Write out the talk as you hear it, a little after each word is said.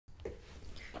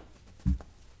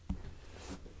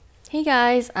Hey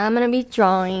guys, I'm gonna be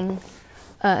drawing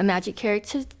a magic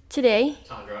character today,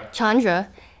 Chandra,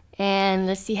 and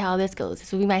let's see how this goes.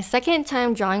 This will be my second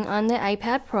time drawing on the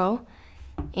iPad Pro,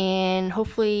 and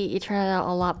hopefully it turned out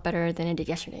a lot better than it did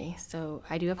yesterday. So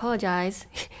I do apologize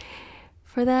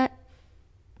for that.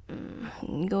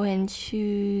 Go ahead and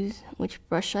choose which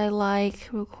brush I like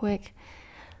real quick.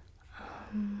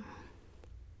 And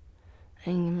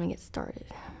I'm gonna get started.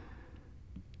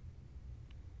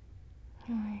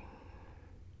 All right.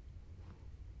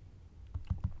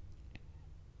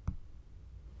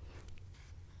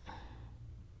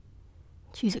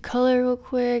 Choose a color real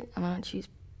quick. I'm gonna choose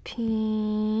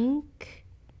pink.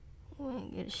 Oh,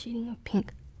 get a shading of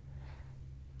pink.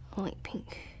 I like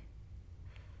pink.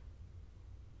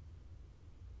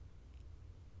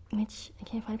 Which I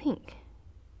can't find pink.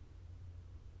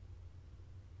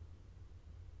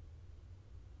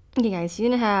 Okay guys, you're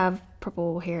gonna have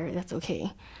purple hair, that's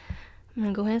okay. I'm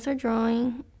gonna go ahead and start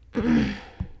drawing. I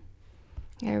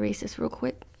erase this real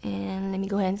quick and let me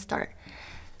go ahead and start.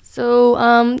 So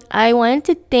I wanted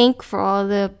to thank for all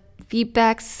the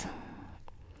feedbacks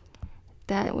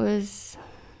that was,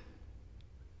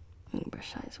 let me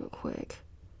brush eyes real quick.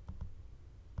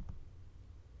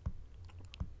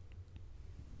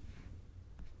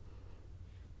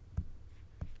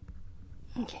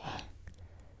 Okay.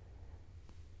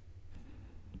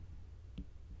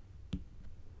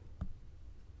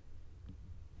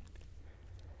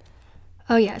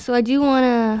 Oh yeah, so I do want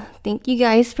to thank you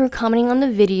guys for commenting on the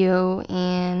video,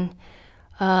 and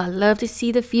love to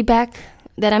see the feedback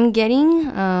that I'm getting.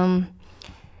 I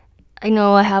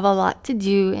know I have a lot to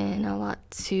do and a lot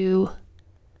to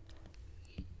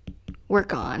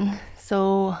work on,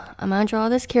 so I'm gonna draw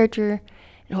this character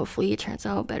and hopefully it turns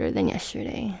out better than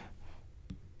yesterday.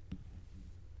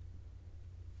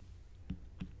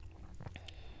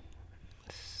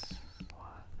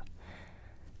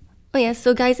 Oh yeah,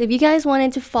 so guys, if you guys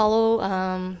wanted to follow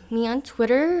me on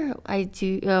Twitter, I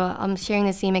do. I'm sharing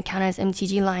the same account as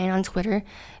MTG Lion on Twitter.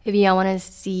 If y'all want to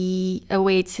see a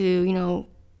way to,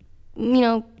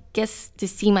 guess to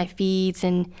see my feeds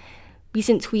and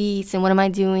recent tweets and what am I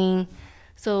doing.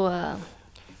 So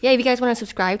yeah, if you guys want to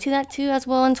subscribe to that too as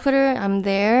well on Twitter, I'm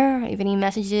there. If any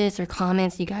messages or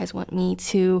comments you guys want me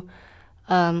to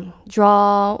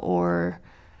draw, or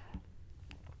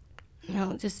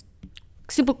just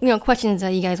simple, questions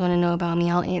that you guys want to know about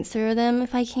me, I'll answer them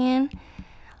if I can.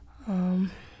 I'm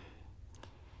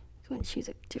going to choose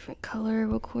a different color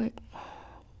real quick.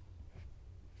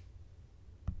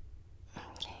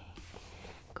 Okay.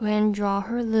 Go ahead and draw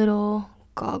her little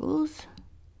goggles.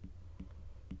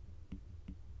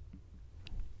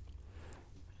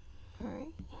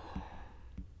 Alright.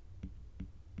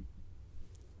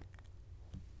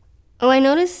 Oh, I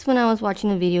noticed when I was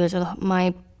watching the videos,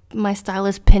 my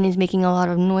stylus pen is making a lot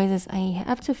of noises. I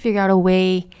have to figure out a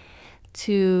way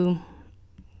to,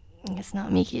 I guess, not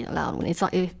make it loud when it's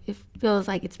it feels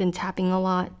like it's been tapping a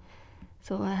lot.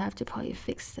 So I have to probably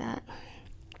fix that.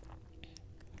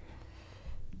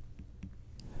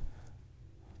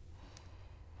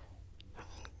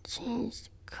 Change the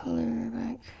color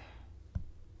back.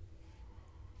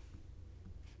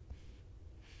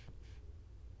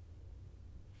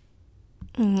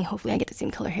 Hopefully I get the same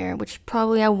color hair, which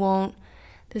probably I won't.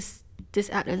 This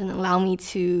app doesn't allow me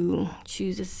to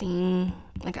choose the same,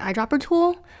 like an eyedropper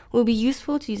tool will be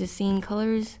useful to use the same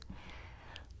colors.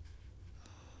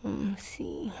 Let's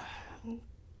see.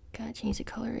 Gotta change the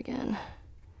color again.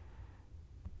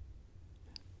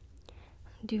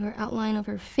 Do her outline of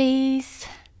her face.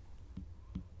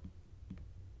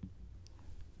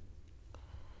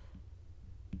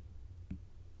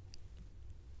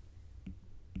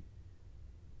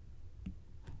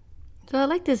 So I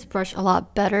like this brush a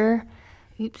lot better,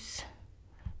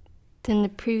 than the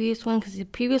previous one, because the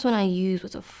previous one I used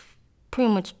was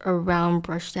pretty much a round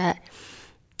brush that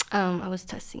I was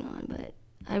testing on, but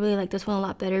I really like this one a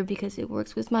lot better because it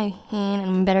works with my hand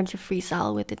and I'm better to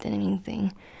freestyle with it than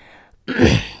anything. Go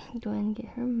ahead and get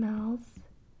her mouth.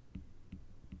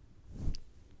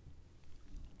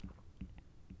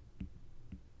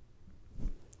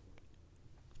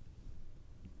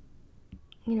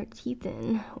 Get her teeth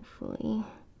in, hopefully.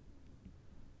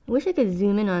 I wish I could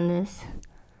zoom in on this,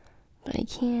 but I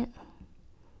can't.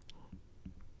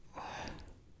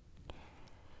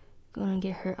 Gonna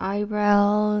get her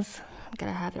eyebrows.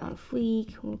 Gotta have it on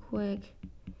fleek real quick.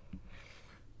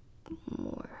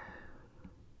 More.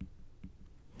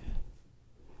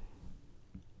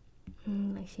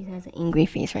 Like she has an angry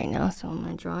face right now, so I'm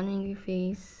gonna draw an angry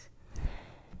face.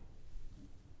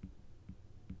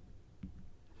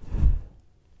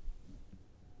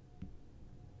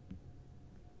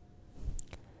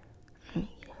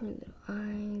 The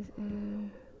eyes and...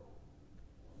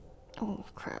 Oh,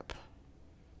 crap.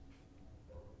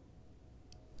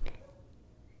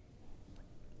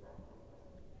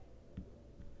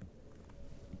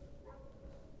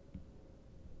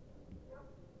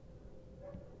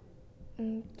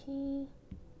 Okay.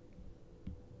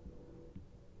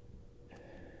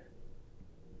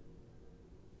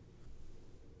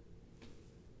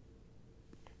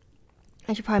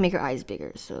 I should probably make her eyes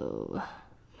bigger, so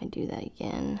I do that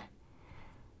again.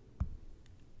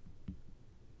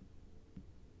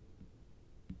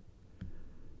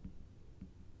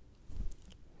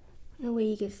 That way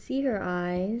you can see her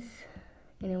eyes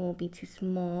and it won't be too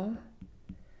small.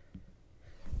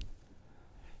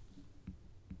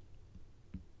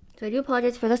 So I do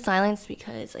apologize for the silence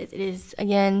because it is,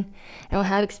 again, I don't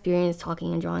have experience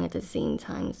talking and drawing at the same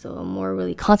time, so I'm more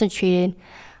really concentrated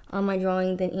on my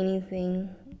drawing than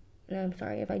anything. And I'm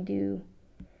sorry if I do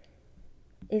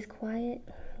is quiet.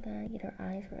 Gotta get her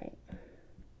eyes right.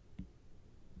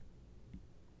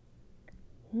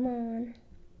 Come on.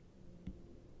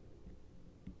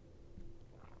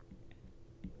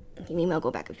 Okay, maybe I'll go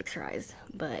back and fix her eyes,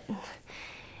 but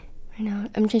right now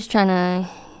I'm just trying to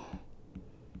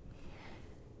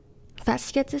fast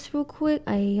sketch this real quick.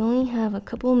 I only have a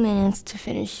couple minutes to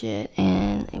finish it,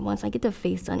 and once I get the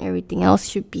face done, everything else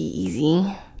should be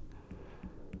easy.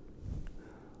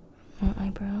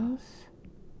 Eyebrows.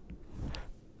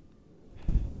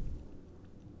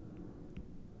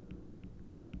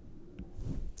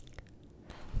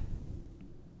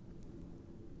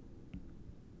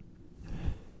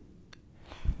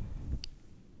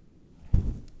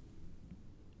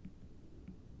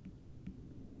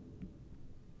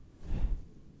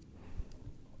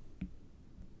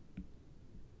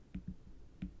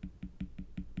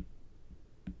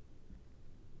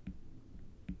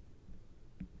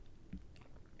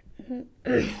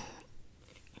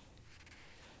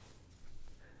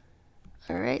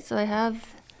 Alright, so I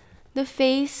have the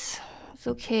face. It's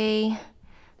okay.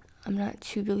 I'm not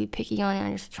too really picky on it.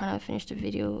 I'm just trying to finish the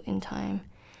video in time.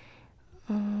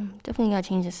 Definitely gotta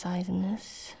change the size in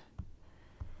this.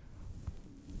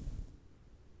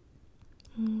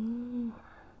 There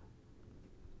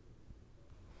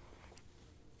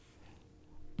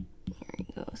we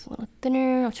go. It's a little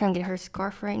thinner. I'll try and get her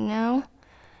scarf right now.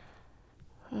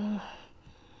 I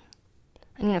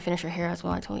need to finish her hair as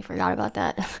well. I totally forgot about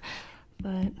that.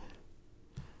 But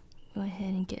go ahead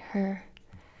and get her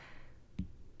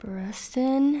breast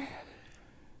in.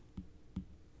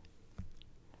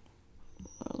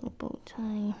 A little bow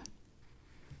tie.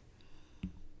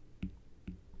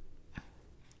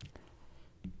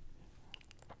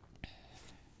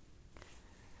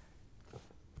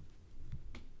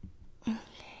 Okay.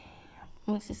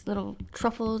 What's this little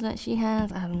truffles that she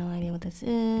has? I have no idea what this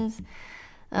is.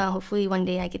 Hopefully one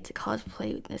day I get to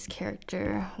cosplay with this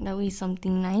character. That would be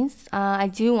something nice. I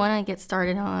do want to get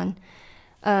started on,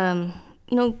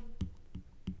 you know,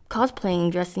 cosplaying,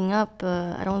 dressing up.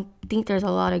 I don't think there's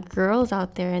a lot of girls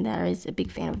out there that is a big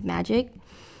fan of magic.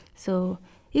 So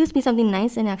it would be something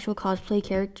nice, an actual cosplay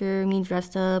character, me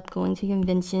dressed up, going to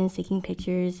conventions, taking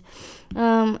pictures.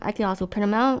 I could also print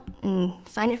them out and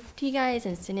sign it to you guys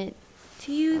and send it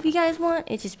to you if you guys want.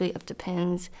 It just really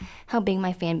depends how big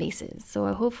my fan base is.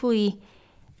 So hopefully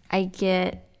I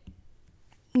get,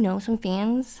 you know, some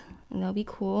fans, and that'll be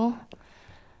cool.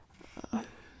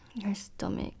 Her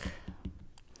stomach.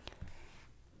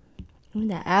 Ooh,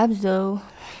 the abs though.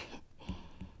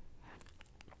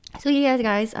 So yeah,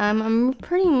 guys, I'm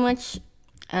pretty much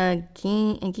a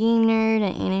game nerd, an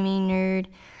anime nerd.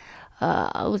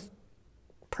 I was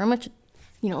pretty much,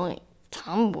 you know, like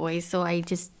tomboy, so I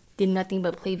just did nothing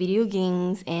but play video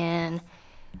games and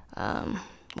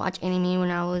watch anime when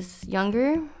I was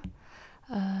younger.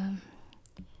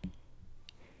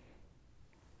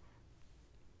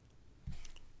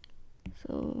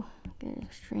 So get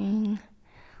a string,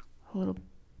 a little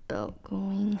belt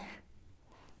going.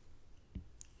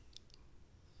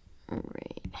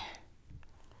 Alright.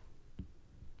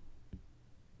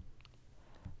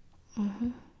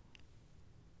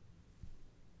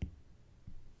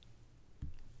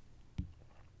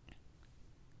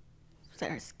 Is that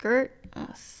her skirt?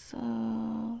 So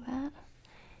that.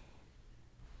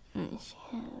 And she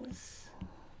has.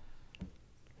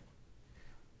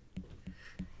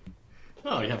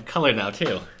 Oh, you have color now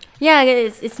too. Yeah,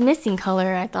 it's missing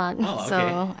color, I thought. Oh, okay.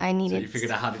 So I needed. So you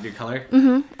figured out how to do color?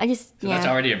 I just. So yeah. that's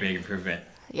already a big improvement.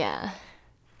 Yeah.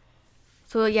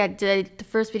 So yeah, the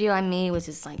first video I made was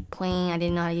just like plain. I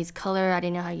didn't know how to use color. I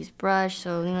didn't know how to use brush.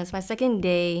 So, you know, it's my second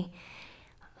day.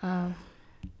 Well,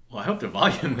 I hope the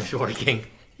volume is working.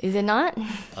 Is it not?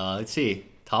 Let's see.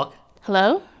 Talk?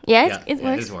 Hello? Yeah, Yeah, it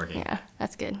works. it is working. Yeah,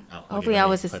 that's good. Oh, Hopefully okay, I let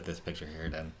me was just... put this picture here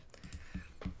then.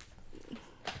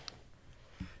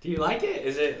 Do you like it?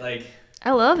 Is it like...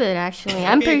 I love it, actually.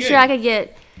 I'm pretty good. sure I could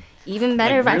get even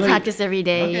better Like, if really? I practice every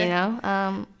day, Okay. you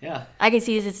know? Yeah. I can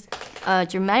see this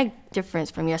dramatic difference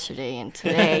from yesterday and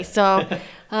today. So,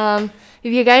 if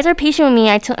you guys are patient with me,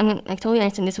 I totally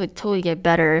understand this would totally get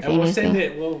better if And we'll anything. send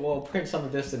it, we'll print some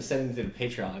of this and send it to the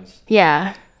Patreons.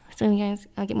 Yeah. So you guys,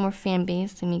 I'll get more fan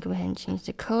base. Let me go ahead and change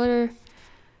the color.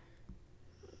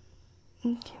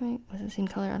 Okay, wait, was it the same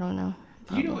color? I don't know.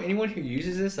 Do you know anyone who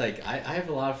uses this? Like, I have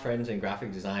a lot of friends in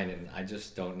graphic design, and I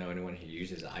just don't know anyone who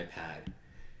uses an iPad.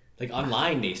 Like,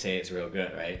 online they say it's real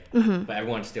good, right? Mm-hmm. But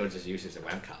everyone still just uses a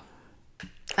webcam.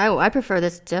 I prefer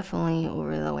this definitely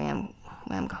over the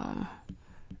webcam.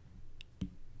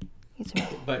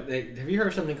 But have you heard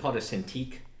of something called a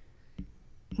Cintiq?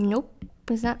 Nope.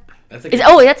 What's that? That's like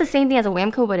that's the same thing as a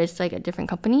Wamco, but it's like a different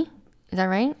company. Is that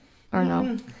right? Or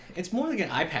no? It's more like an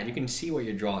iPad. You can see what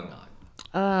you're drawing on.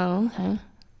 Oh, okay.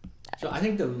 So I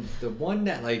think the one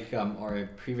that like our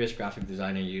previous graphic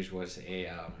designer used was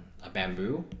a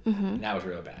bamboo, and that was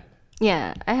real bad.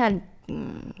 Yeah, I had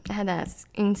that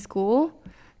in school.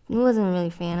 I wasn't really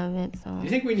a fan of it. So. Do you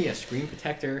think we need a screen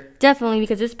protector? Definitely,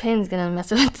 because this pen's gonna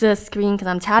mess with the screen because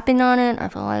I'm tapping on it. I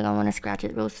feel like I want to scratch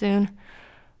it real soon.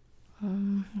 Let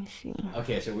me see.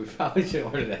 Okay, so we probably should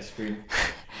order that screen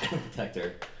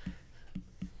protector.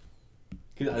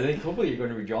 Because I think hopefully you're going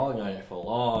to be drawing on it for a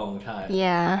long time.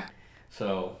 Yeah.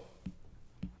 So.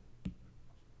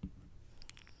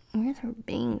 Where's her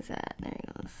bangs at? There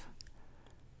it goes.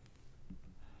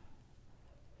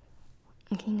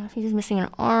 Okay, now she's just missing an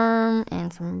arm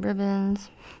and some ribbons.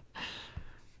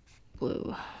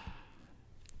 Blue.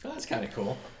 Oh, that's kind of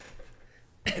cool.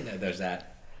 There's that.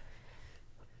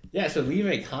 Yeah, so leave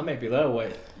a comment below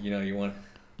what you want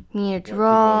Me to what people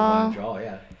draw. want to draw.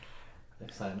 Yeah,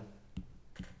 next time.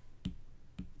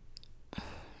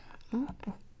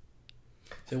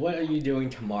 So what are you doing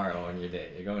tomorrow on your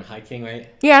day? You're going hiking, right?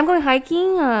 Yeah, I'm going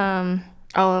hiking. I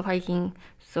love hiking.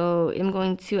 So I'm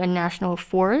going to a national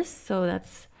forest. So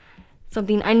that's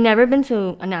something I've never been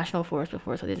to a national forest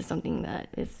before. So this is something that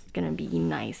is gonna be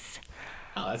nice.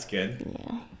 Oh, that's good.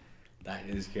 Yeah. That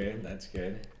is good. That's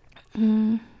good.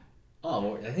 Mm.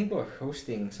 Oh, I think we're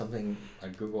hosting something, a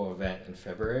Google event in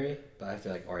February, but I have to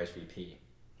like RSVP.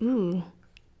 Ooh.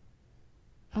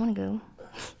 I wanna go.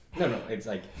 No, it's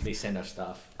like they send us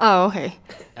stuff Oh, okay.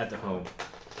 at the home.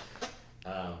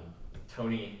 The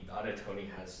other Tony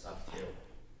has stuff too.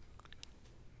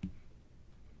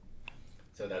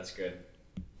 So that's good.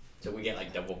 So we get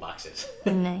like double boxes.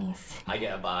 Nice. I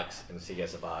get a box and she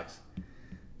gets a box.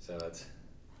 So that's...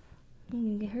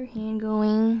 I'm gonna get her hand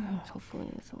going. Hopefully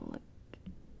this will look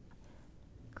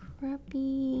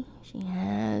crappy. She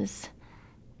has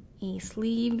a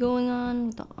sleeve going on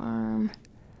with the arm.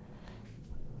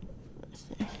 Let's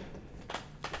see.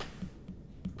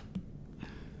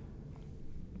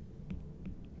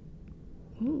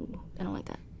 Ooh, I don't like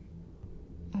that.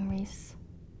 Erase.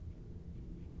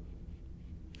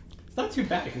 It's not too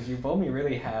bad because you've only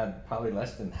really had probably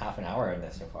less than half an hour on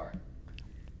this so far.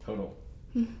 Total.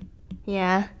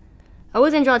 Yeah. I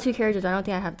wasn't draw 2 characters. I don't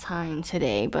think I have time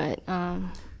today, but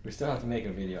We still have to make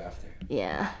a video after.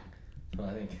 yeah. So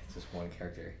I think it's just one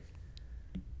character.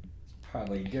 It's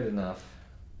probably good enough.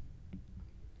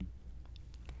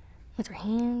 What's her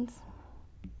hands?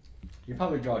 You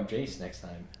probably draw Jace next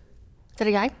time. Is that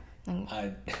a guy?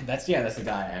 That's the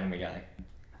guy, anime guy.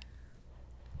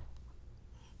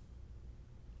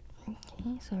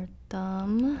 Okay, so her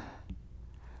thumb.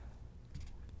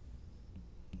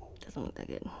 Doesn't look that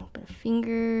good. But a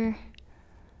finger.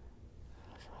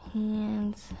 Some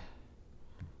hands.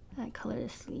 I color the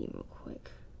sleeve real quick.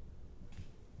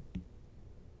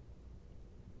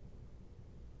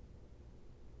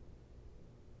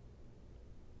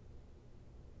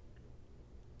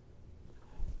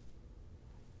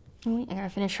 Oh, wait, I gotta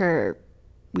finish her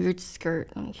weird skirt.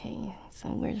 Okay, so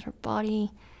where's her body?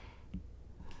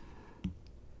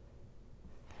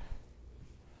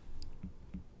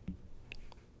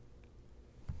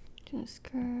 Do a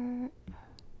skirt.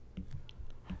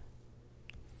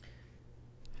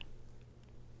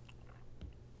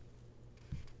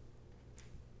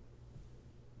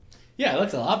 Yeah, it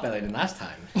looks a lot better than last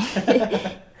time.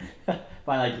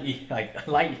 By like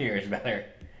light years better.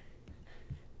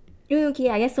 Okay,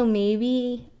 I guess so.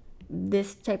 Maybe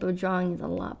this type of drawing is a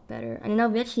lot better. I know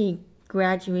we actually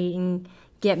graduate and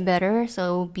get better, so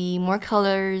it'll be more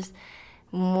colors,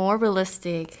 more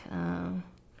realistic.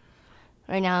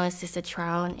 Right now, it's just a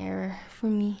trial and error for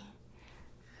me.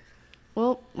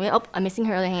 Well, wait, oh, I'm missing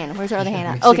her other hand. Where's her other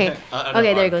hand at? Okay.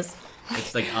 Okay, there it goes.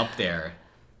 It's like up there.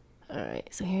 Alright,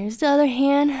 so here's the other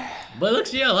hand. But it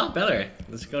looks, yeah, a lot better.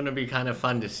 It's going to be kind of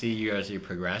fun to see you as you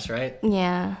progress, right?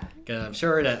 Yeah. Because I'm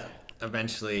sure that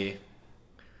eventually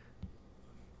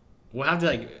we'll have to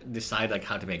like decide like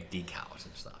how to make decals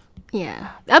and stuff.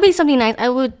 Yeah, that'd be something nice. I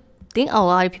would think a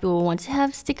lot of people will want to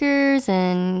have stickers,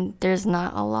 and there's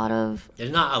not a lot of...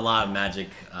 There's not a lot of Magic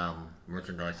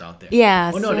merchandise out there.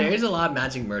 Yeah. Well, no, there is a lot of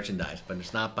Magic merchandise, but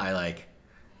it's not by like...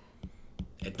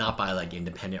 It's not by like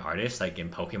independent artists like in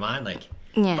Pokemon. Like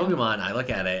Pokemon, I look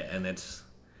at it and it's...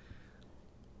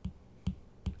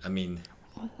 I mean...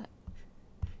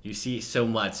 You see so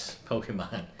much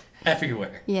Pokemon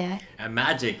everywhere. Yeah. And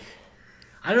Magic...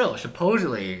 I don't know,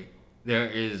 supposedly there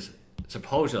is...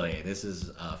 Supposedly, this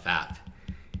is a fact,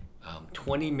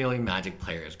 20 million Magic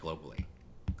players globally.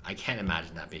 I can't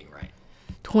imagine that being right.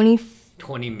 20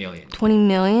 million. 20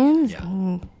 million?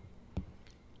 Yeah.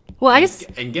 Well,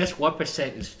 and guess what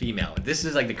percent is female? This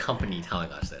is like the company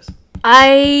telling us this.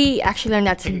 I actually learned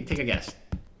that too. Take a guess.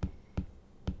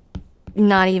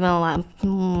 Not even a lot.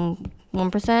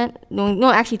 1%?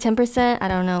 No, actually 10%. I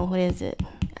don't know. What is it?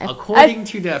 According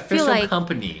to the official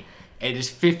company, it is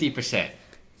 50%.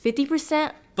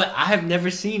 50%? But I have never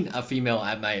seen a female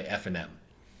at my F&M.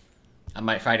 At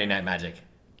my Friday Night Magic.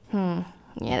 Yeah,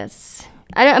 that's...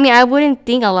 I mean, I wouldn't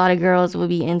think a lot of girls would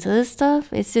be into this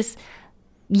stuff. It's just...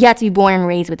 You have to be born and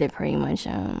raised with it, pretty much.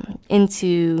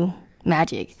 Into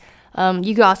Magic.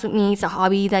 You could also mean it's a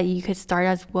hobby that you could start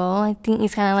as well. I think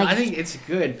it's kind of like... I think it's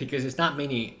good because it's not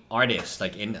many artists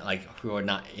who are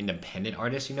not independent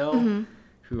artists, you know,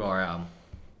 who are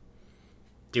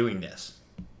doing this.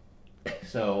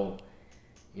 So,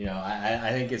 you know,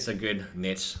 I think it's a good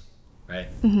niche, right?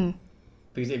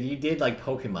 Because if you did like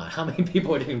Pokemon, how many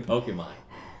people are doing Pokemon?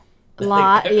 A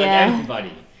lot, like yeah.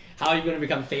 everybody. How are you going to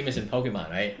become famous in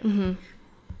Pokemon, right?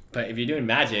 But if you're doing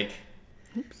Magic,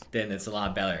 then it's a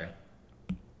lot better.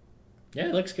 Yeah,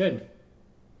 it looks good.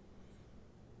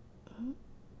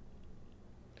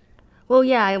 Well,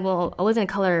 yeah, I wasn't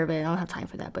a color, but I don't have time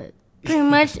for that. But pretty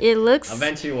much, it looks.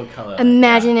 Eventually, we'll color.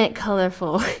 Imagine it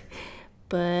colorful,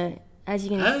 but as you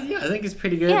can. Yeah, I think it's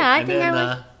pretty good. Yeah, I think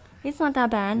it's not that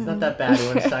bad. It's not that bad. We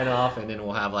want to sign off, and then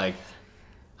we'll have like.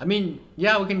 I mean,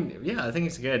 yeah, we can. Yeah, I think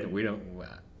it's good. We don't.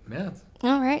 Yeah.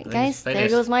 All right, guys. There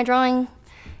goes my drawing.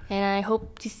 And I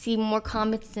hope to see more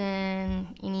comments and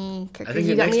any characters. I think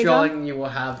the next drawing you will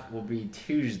have will be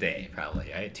Tuesday, probably,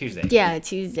 right? Tuesday. Yeah,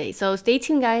 Tuesday. So stay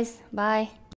tuned, guys. Bye.